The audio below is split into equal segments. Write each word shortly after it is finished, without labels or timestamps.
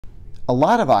a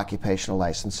lot of occupational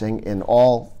licensing in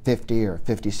all 50 or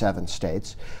 57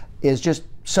 states is just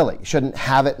silly. You shouldn't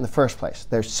have it in the first place.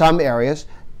 There's some areas,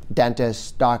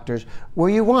 dentists, doctors, where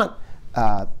you want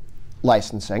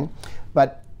licensing,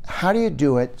 but how do you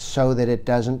do it so that it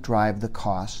doesn't drive the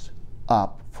costs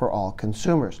up for all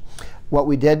consumers? What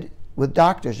we did with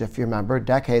doctors, if you remember,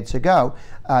 decades ago,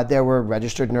 there were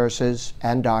registered nurses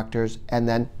and doctors and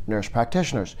then nurse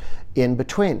practitioners in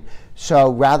between.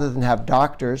 So rather than have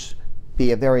doctors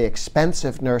be a very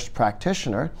expensive nurse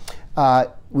practitioner,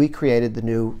 we created the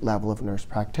new level of nurse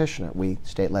practitioner, we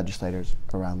state legislators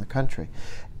around the country.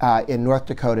 In North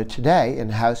Dakota today, in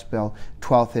House Bill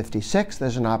 1256,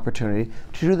 there's an opportunity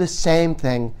to do the same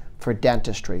thing for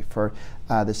dentistry, for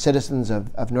the citizens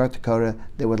of North Dakota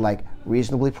that would like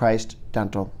reasonably priced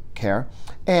dental care,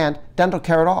 and dental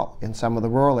care at all in some of the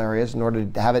rural areas in order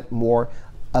to have it more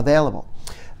available.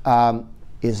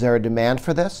 Is there a demand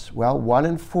for this? Well, 1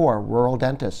 in 4 rural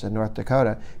dentists in North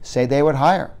Dakota say they would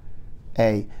hire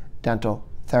a dental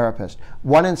therapist.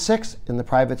 1 in 6 in the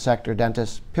private sector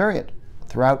dentists, period,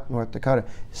 throughout North Dakota,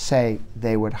 say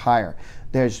they would hire.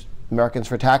 There's Americans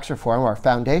for Tax Reform, our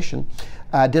foundation,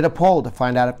 did a poll to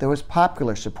find out if there was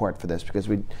popular support for this, because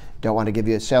we don't want to give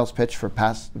you a sales pitch for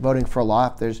voting for a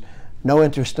law if there's no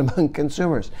interest among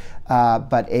consumers.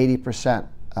 But 80%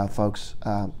 of folks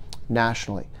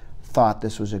nationally thought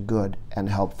this was a good and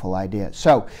helpful idea.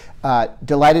 So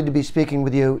delighted to be speaking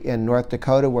with you in North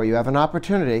Dakota, where you have an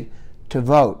opportunity to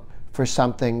vote for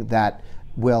something that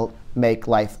will make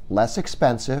life less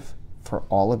expensive for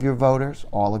all of your voters,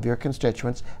 all of your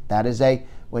constituents. That is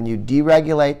when you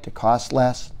deregulate to cost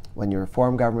less, when you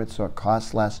reform government so it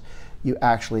costs less, you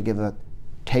actually give a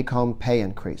take-home pay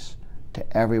increase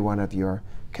to every one of your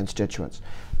constituents.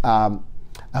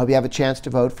 I hope you have a chance to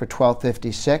vote for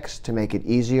 1256 to make it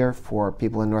easier for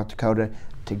people in North Dakota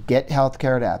to get health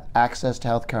care, to have access to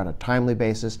health care on a timely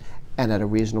basis and at a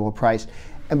reasonable price.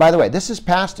 And by the way, this is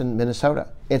passed in Minnesota.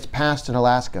 It's passed in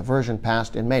Alaska, version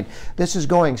passed in Maine. This is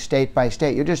going state by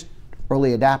state. You're just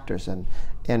early adapters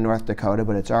in North Dakota,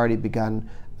 but it's already begun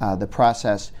the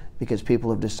process because people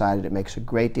have decided it makes a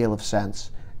great deal of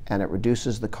sense and it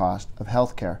reduces the cost of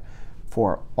health care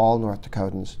for all North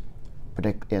Dakotans,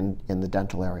 particularly in the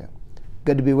dental area.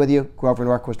 Good to be with you. Grover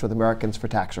Norquist with Americans for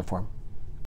Tax Reform.